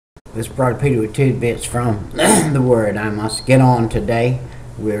This is Brother Peter with tidbits from the Word. I must get on today.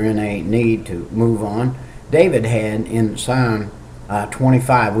 We're in a need to move on. David had in Psalm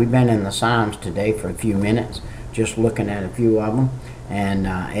 25, we've been in the Psalms today for a few minutes, just looking at a few of them, and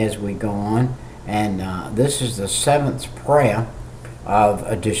as we go on. And this is the seventh prayer of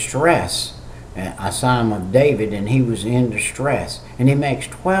a distress, a Psalm of David, and he was in distress. And he makes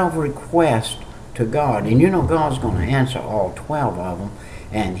 12 requests to God. And you know God's going to answer all 12 of them.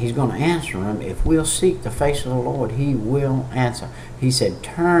 And he's going to answer them. If we'll seek the face of the Lord, he will answer. He said,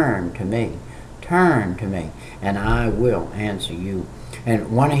 turn to me, and I will answer you.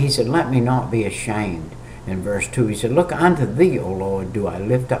 And he said, let me not be ashamed. In verse 2, he said, look unto thee, O Lord, do I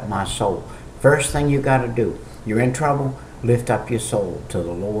lift up my soul. First thing you got to do, you're in trouble, lift up your soul to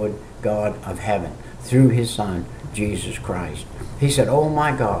the Lord God of heaven through his Son, Jesus Christ. He said, oh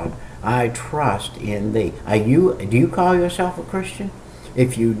my God, I trust in thee. Do you call yourself a Christian?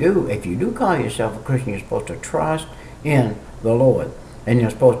 If you do call yourself a Christian, you're supposed to trust in the Lord. And you're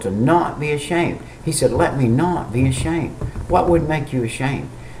supposed to not be ashamed. He said, let me not be ashamed. What would make you ashamed?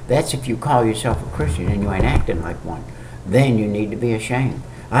 That's if you call yourself a Christian and you ain't acting like one. Then you need to be ashamed.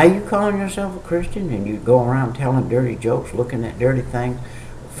 Are you calling yourself a Christian and you go around telling dirty jokes, looking at dirty things,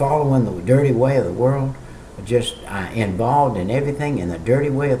 following the dirty way of the world, just involved in everything in the dirty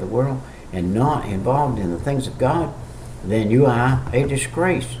way of the world and not involved in the things of God? Then you are a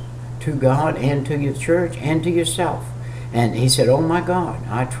disgrace to God and to your church and to yourself. And he said, oh my God,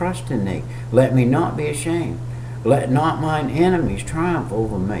 I trust in thee. Let me not be ashamed. Let not mine enemies triumph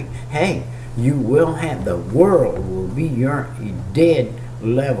over me. Hey, you will have, the world will be your dead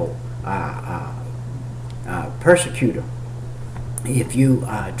level persecutor if you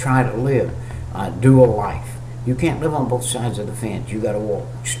try to live dual life. You can't live on both sides of the fence. You got to walk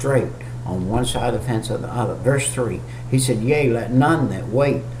straight on one side of the fence or the other. Verse 3, he said, yea, let none that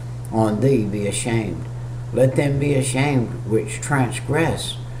wait on thee be ashamed. Let them be ashamed which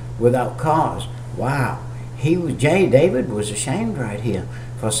transgress without cause. Wow. David was ashamed right here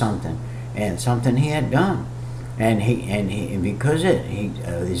for something, and something he had done. And because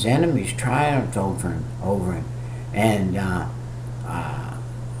his enemies triumphed over him. And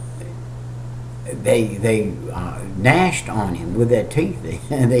they gnashed on him with their teeth.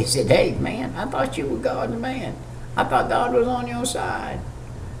 And they said, hey, man, I thought you were God's man. I thought God was on your side.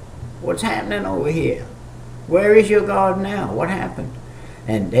 What's happening over here? Where is your God now? What happened?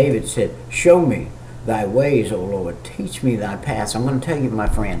 And David said, show me thy ways, O Lord. Teach me thy paths. I'm going to tell you, my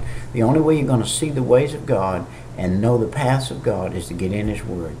friend, the only way you're going to see the ways of God and know the paths of God is to get in his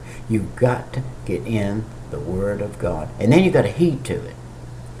word. You've got to get in the word of God. And then you've got to heed to it.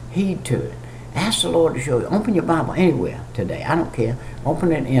 Heed to it. Ask the Lord to show you. Open your Bible anywhere today. I don't care.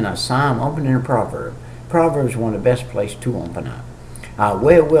 Open it in a psalm. Open it in a proverb. Proverbs is one of the best places to open up.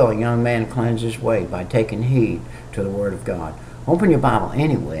 Where will a young man cleanse his way? By taking heed to the word of God. Open your Bible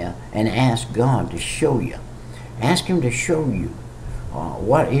anywhere and ask God to show you. Ask him to show you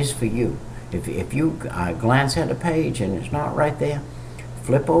what is for you. If you glance at a page and it's not right there,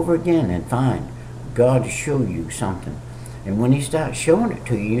 flip over again and find God to show you something. And when he starts showing it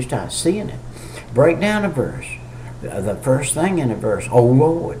to you, you start seeing it. Break down a verse. The first thing in a verse, oh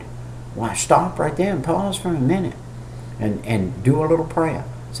Lord. Why, stop right there and pause for a minute and do a little prayer.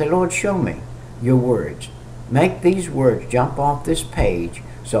 Say, Lord, show me your words. Make these words jump off this page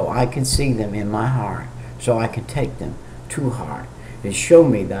so I can see them in my heart, so I can take them to heart. And show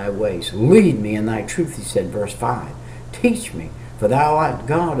me thy ways. Lead me in thy truth, he said, verse 5. Teach me, for thou art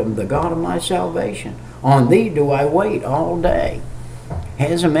God, the God of my salvation. On thee do I wait all day.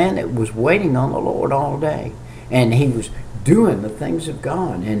 Here's a man that was waiting on the Lord all day. And he was doing the things of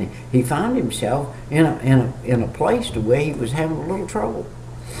God. And he found himself in a place to where he was having a little trouble.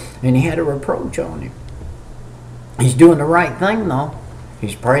 And he had a reproach on him. He's doing the right thing, though.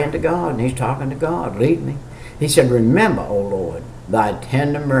 He's praying to God, and he's talking to God. Lead me. He said, remember, O Lord, thy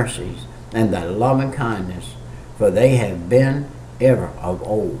tender mercies and thy loving kindness, for they have been ever of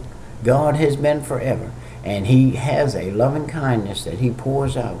old. God has been forever, and he has a loving kindness that he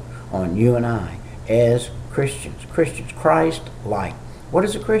pours out on you and I as Christians. Christians, Christ-like. What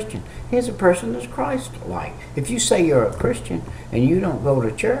is a Christian? He's a person that's Christ-like. If you say you're a Christian and you don't go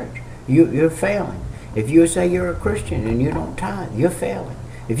to church, you're failing. If you say you're a Christian and you don't tithe, you're failing.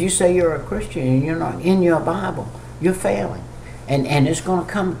 If you say you're a Christian and you're not in your Bible, you're failing. And it's going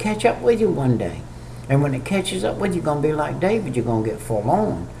to come catch up with you one day. And when it catches up with you, you're going to be like David. You're going to get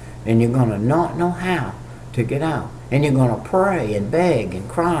forlorn. And you're going to not know how to get out. And you're going to pray and beg and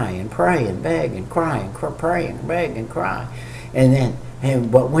cry and pray and beg and cry and pray and beg and cry.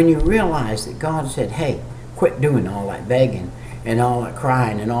 But when you realize that God said, hey, quit doing all that begging and all that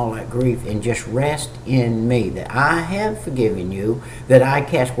crying and all that grief, and just rest in me, that I have forgiven you, that I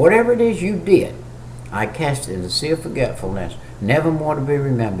cast whatever it is you did, I cast it in the sea of forgetfulness, never more to be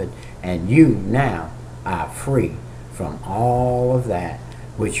remembered, and you now are free from all of that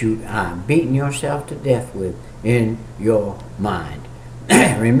which you are beating yourself to death with in your mind.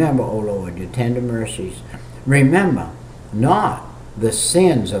 Remember, O Lord, your tender mercies. Remember not the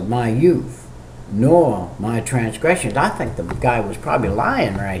sins of my youth, nor my transgressions. I think the guy was probably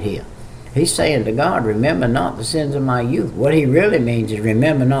lying right here. He's saying to God, remember not the sins of my youth. What he really means is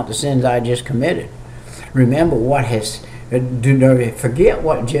remember not the sins I just committed. Remember what has, forget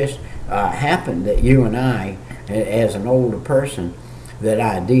what just happened that you and I, as an older person, that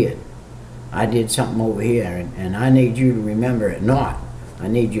I did. I did something over here, and I need you to remember it not. I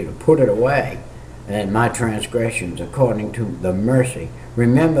need you to put it away, and my transgressions according to the mercy.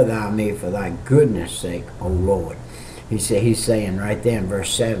 Remember thou me for thy goodness sake, O Lord. He's saying right there in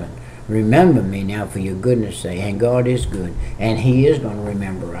verse 7, remember me now for your goodness sake. And God is good, and he is going to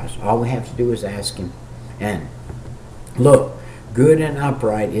remember us. All we have to do is ask him. And look, good and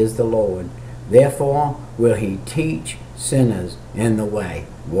upright is the Lord. Therefore will he teach sinners in the way.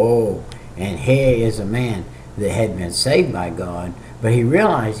 Whoa. And here is a man that had been saved by God, but he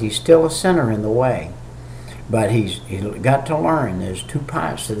realized he's still a sinner in the way. But he's got to learn there's two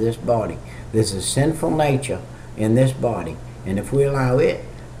parts to this body. There's a sinful nature in this body, and if we allow it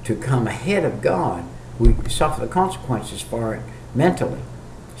to come ahead of God, we suffer the consequences for it mentally,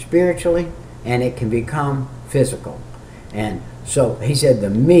 spiritually, and it can become physical. And so he said, the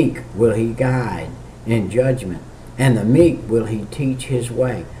meek will he guide in judgment, and the meek will he teach his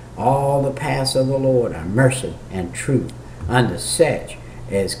way. All the paths of the Lord are mercy and truth unto such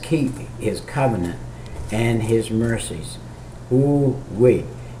as keep his covenant and his mercies. Ooh-wee.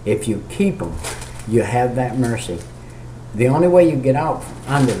 If you keep them, you have that mercy. The only way you get out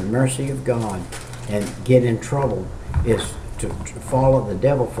under the mercy of God and get in trouble is to follow the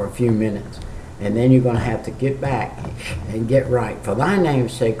devil for a few minutes. And then you're going to have to get back and get right. For thy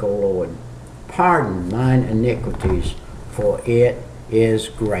name's sake, O Lord, pardon mine iniquities, for it is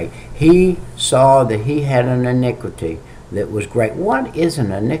great. He saw that he had an iniquity that was great. What is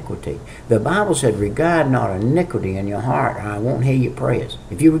an iniquity? The Bible said, regard not iniquity in your heart, or I won't hear your prayers.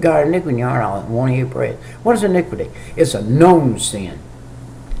 If you regard iniquity in your heart, I won't hear your prayers. What is iniquity? It's a known sin.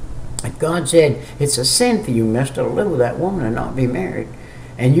 If God said, it's a sin for you, mister, to live with that woman and not be married,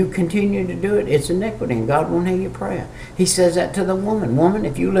 and you continue to do it, it's iniquity, and God won't hear your prayer. He says that to the woman. Woman,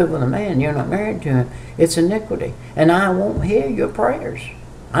 if you live with a man, you're not married to him, it's iniquity, and I won't hear your prayers.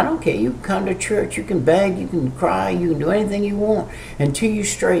 I don't care. You can come to church, you can beg, you can cry, you can do anything you want until you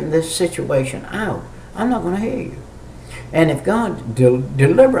straighten this situation out. I'm not going to hear you. And if God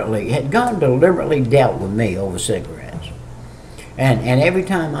had God deliberately dealt with me over cigarettes, and every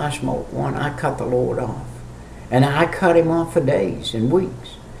time I smoked one, I cut the Lord off. And I cut him off for days and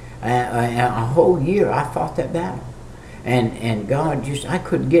weeks. A whole year I fought that battle. And God I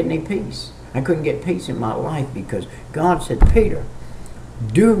couldn't get any peace. I couldn't get peace in my life because God said, Peter,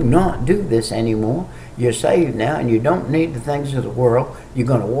 do not do this anymore. You're saved now and you don't need the things of the world. You're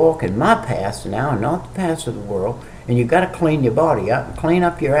going to walk in my paths now and not the paths of the world. And you've got to clean your body up and clean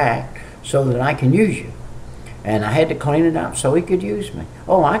up your act so that I can use you. And I had to clean it up so he could use me.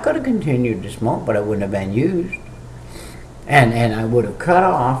 Oh, I could have continued to smoke, but I wouldn't have been used. And I would have cut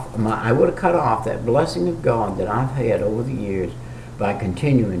off that blessing of God that I've had over the years by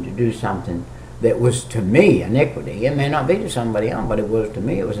continuing to do something that was to me iniquity. It may not be to somebody else, but it was to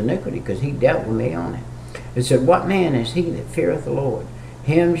me. It was iniquity because he dealt with me on it. It said, what man is he that feareth the Lord?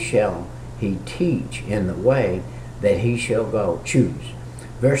 Him shall he teach in the way that he shall go. Choose.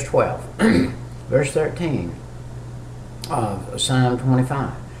 Verse 12. Verse 13 of Psalm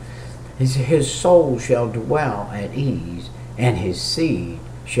 25. His soul shall dwell at ease, and his seed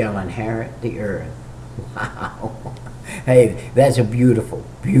shall inherit the earth. Wow. Hey, that's a beautiful,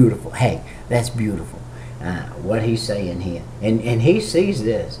 beautiful. Hey, that's beautiful. What he's saying here. And he sees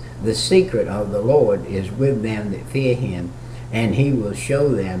this. The secret of the Lord is with them that fear him, and he will show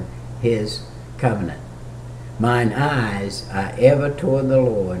them his covenant. Mine eyes are ever toward the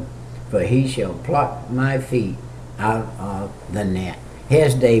Lord, for he shall pluck my feet out of the net.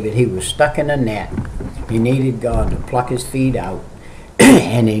 Here's David. He was stuck in a net. He needed God to pluck his feet out,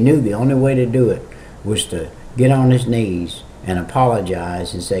 and he knew the only way to do it was to get on his knees and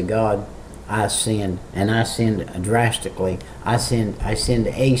apologize and say, God, I sinned, and I sinned drastically. I sinned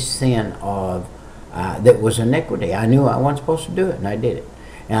a sin of that was iniquity. I knew I wasn't supposed to do it, and I did it.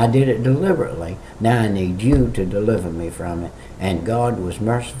 And I did it deliberately. Now I need you to deliver me from it. And God was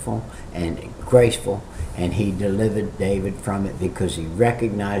merciful and graceful, and he delivered David from it because he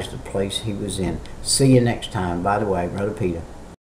recognized the place he was in. See you next time. By the way, Brother Peter.